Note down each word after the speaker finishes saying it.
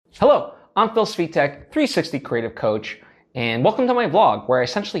Hello, I'm Phil Svitek, 360 Creative Coach, and welcome to my vlog where I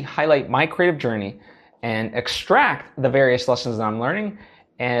essentially highlight my creative journey and extract the various lessons that I'm learning,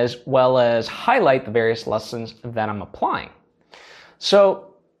 as well as highlight the various lessons that I'm applying.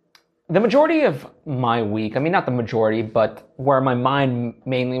 So the majority of my week, not the majority, but where my mind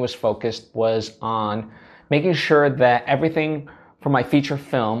mainly was focused was on making sure that everything for my feature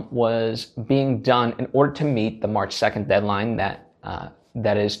film was being done in order to meet the March 2nd deadline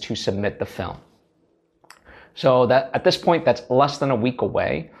that is to submit the film. So that at this point, that's less than a week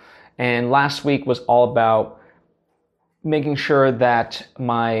away. And last week was all about making sure that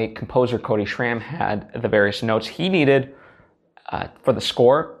my composer, Cody Schramm, had the various notes he needed for the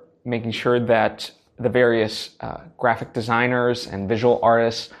score, making sure that the various graphic designers and visual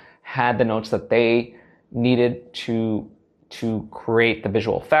artists had the notes that they needed to create the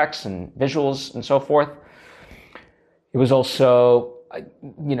visual effects and visuals and so forth. It was also,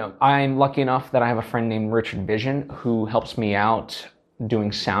 I'm lucky enough that I have a friend named Richard Vision who helps me out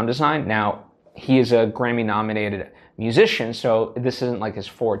doing sound design. Now, he is a Grammy-nominated musician, so this isn't like his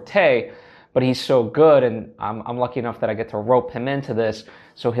forte, but he's so good, and I'm lucky enough that I get to rope him into this,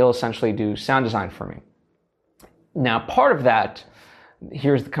 so he'll essentially do sound design for me. Now, part of that,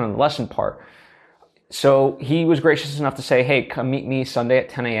 here's the kind of lesson part. So he was gracious enough to say, hey, come meet me Sunday at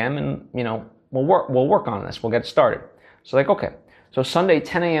 10 a.m. and, we'll work on this. We'll get started. So okay. So Sunday,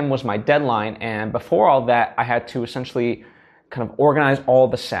 10 a.m. was my deadline, and before all that, I had to essentially kind of organize all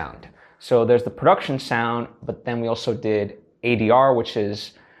the sound. So there's the production sound, but then we also did ADR, which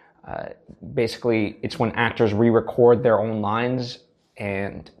is basically it's when actors re-record their own lines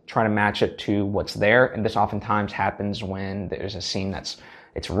and try to match it to what's there. And this oftentimes happens when there's a scene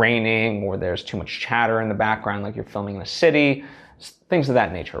it's raining or there's too much chatter in the background, like you're filming in a city, things of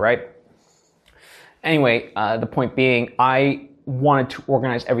that nature, right? Anyway, the point being, I wanted to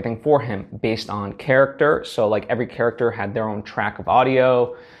organize everything for him based on character. So like every character had their own track of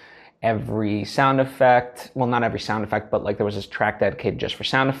audio, every sound effect, well, not every sound effect, but like there was this track dedicated just for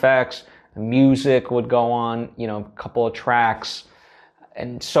sound effects, music would go on, a couple of tracks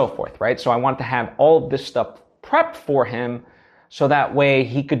and so forth, right? So I wanted to have all of this stuff prepped for him so that way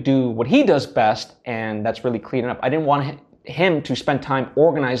he could do what he does best, and that's really cleaning up. I didn't want him to spend time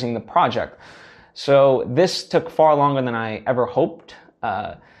organizing the project. So this took far longer than I ever hoped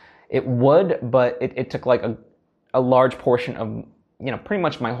it would, but it took like a large portion of, pretty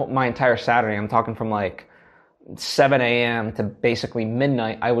much my entire Saturday. I'm talking from like 7 a.m. to basically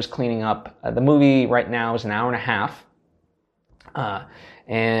midnight. I was cleaning up. The movie right now is an hour and a half.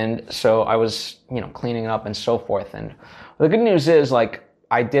 And so I was, cleaning up and so forth. And the good news is, like,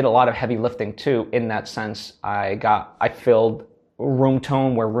 I did a lot of heavy lifting too, in that sense. I filled room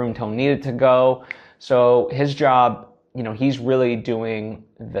tone where room tone needed to go. So his job, he's really doing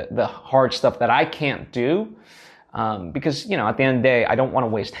the hard stuff that I can't do. Because, at the end of the day, I don't want to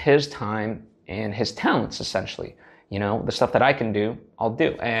waste his time and his talents, essentially. The stuff that I can do, I'll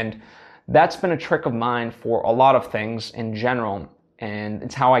do. And that's been a trick of mine for a lot of things in general. And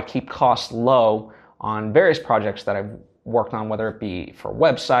it's how I keep costs low on various projects that I've worked on, whether it be for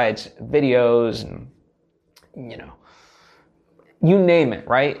websites, videos, and, you name it,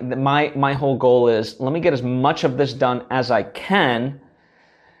 right? My whole goal is, let me get as much of this done as I can,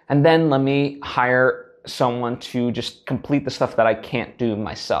 and then let me hire someone to just complete the stuff that I can't do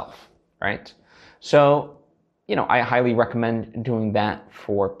myself, right? So, I highly recommend doing that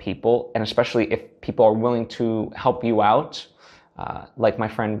for people, and especially if people are willing to help you out, like my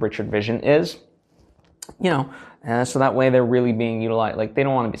friend Richard Vision is, so that way they're really being utilized. Like, they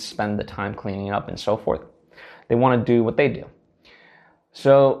don't want to spend the time cleaning up and so forth. They want to do what they do.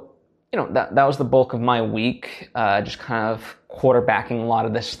 So, that was the bulk of my week, just kind of quarterbacking a lot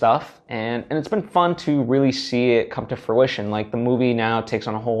of this stuff. And it's been fun to really see it come to fruition. Like, the movie now takes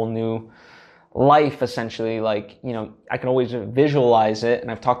on a whole new life, essentially. Like, I can always visualize it. And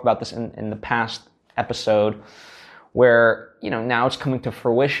I've talked about this in the past episode where, now it's coming to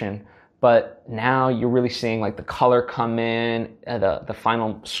fruition. But now you're really seeing like the color come in, the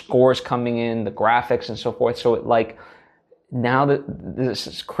final scores coming in, the graphics and so forth. So now that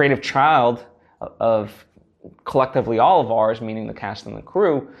this creative child of collectively all of ours, meaning the cast and the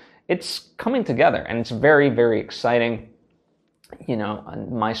crew, it's coming together, and it's very, very exciting.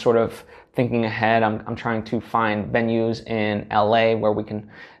 My sort of thinking ahead, I'm trying to find venues in LA where we can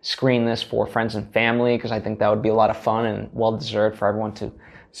screen this for friends and family, because I think that would be a lot of fun and well deserved for everyone to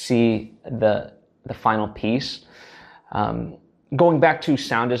see the final piece. Going back to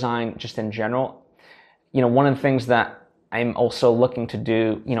sound design just in general, one of the things that I'm also looking to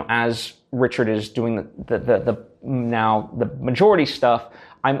do, as Richard is doing the majority stuff,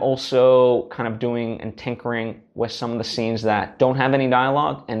 I'm also kind of doing and tinkering with some of the scenes that don't have any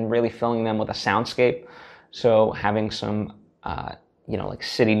dialogue and really filling them with a soundscape. So having some, like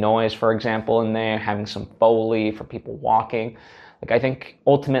city noise, for example, in there, having some Foley for people walking. Like, I think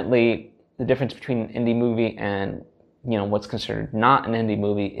ultimately the difference between an indie movie and, what's considered not an indie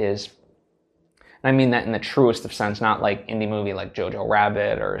movie is, and I mean that in the truest of sense, not like indie movie like Jojo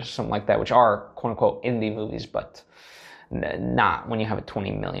Rabbit or something like that, which are quote unquote indie movies, but not when you have a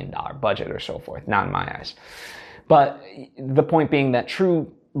 $20 million budget or so forth, not in my eyes. But the point being that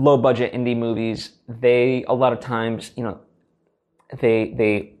true low budget indie movies, they a lot of times,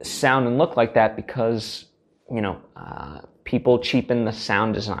 they sound and look like that because, people cheapen the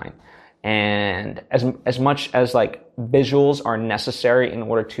sound design. And as much as like visuals are necessary in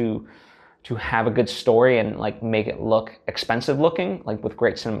order to have a good story and like make it look expensive looking, like with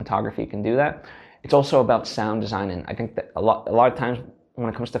great cinematography you can do that. It's also about sound design, and I think that a lot of times when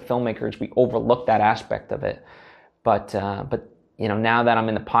it comes to filmmakers, we overlook that aspect of it. But now that I'm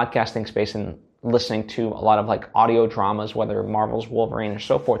in the podcasting space and listening to a lot of like audio dramas, whether Marvel's Wolverine or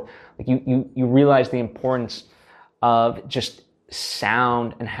so forth, like you realize the importance of just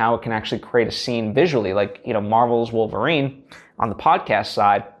sound and how it can actually create a scene visually. Like, Marvel's Wolverine on the podcast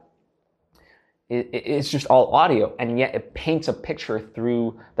side, it's just all audio, and yet it paints a picture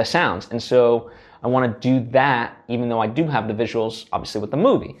through the sounds. And so I want to do that, even though I do have the visuals, obviously, with the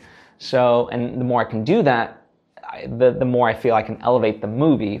movie. So, and the more I can do that, the more I feel I can elevate the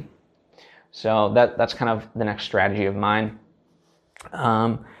movie. So that's kind of the next strategy of mine.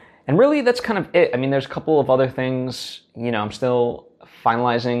 And really, that's kind of it. I mean, there's a couple of other things. I'm still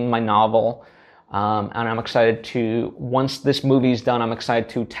finalizing my novel. And I'm excited to, once this movie's done, I'm excited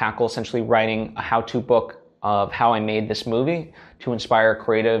to tackle essentially writing a how-to book of how I made this movie to inspire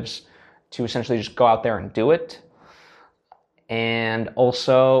creatives to essentially just go out there and do it. And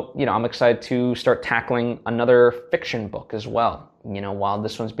also, I'm excited to start tackling another fiction book as well. While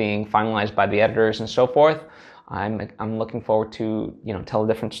this one's being finalized by the editors and so forth, I'm looking forward to, tell a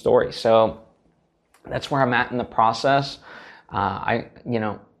different story. So that's where I'm at in the process. A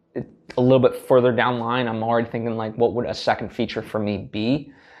little bit further down the line, I'm already thinking like, what would a second feature for me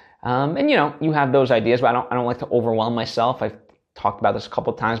be? And you have those ideas, but I don't like to overwhelm myself. I've talked about this a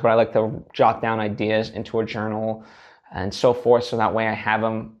couple of times, but I like to jot down ideas into a journal and so forth, so that way I have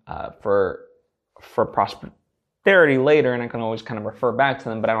them for prosperity later, and I can always kind of refer back to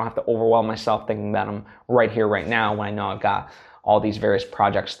them, but I don't have to overwhelm myself thinking about them right here, right now, when I know I've got all these various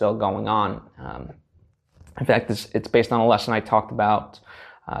projects still going on. In fact, it's based on a lesson I talked about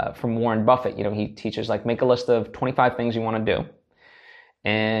from Warren Buffett. He teaches like, make a list of 25 things you want to do,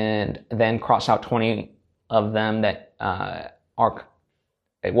 and then cross out 20 of them that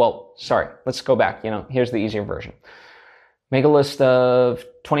let's go back. Here's the easier version. Make a list of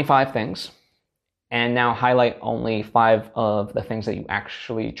 25 things, and now highlight only 5 of the things that you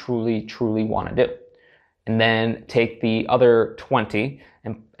actually, truly, truly want to do. And then take the other 20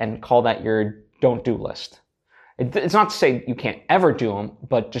 and call that your don't do list. It's not to say you can't ever do them,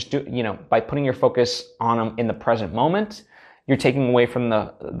 but just do, by putting your focus on them in the present moment, you're taking away from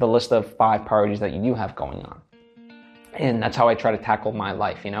the list of 5 priorities that you do have going on. And that's how I try to tackle my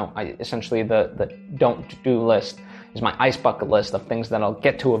life. Essentially the don't do list is my ice bucket list of things that I'll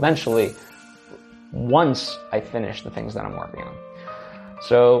get to eventually once I finish the things that I'm working on.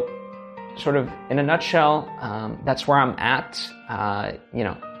 So sort of in a nutshell, that's where I'm at.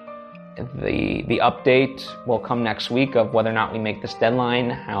 The update will come next week of whether or not we make this deadline,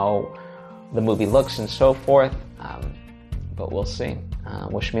 how the movie looks and so forth. But we'll see.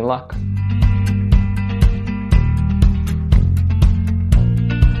 Wish me luck.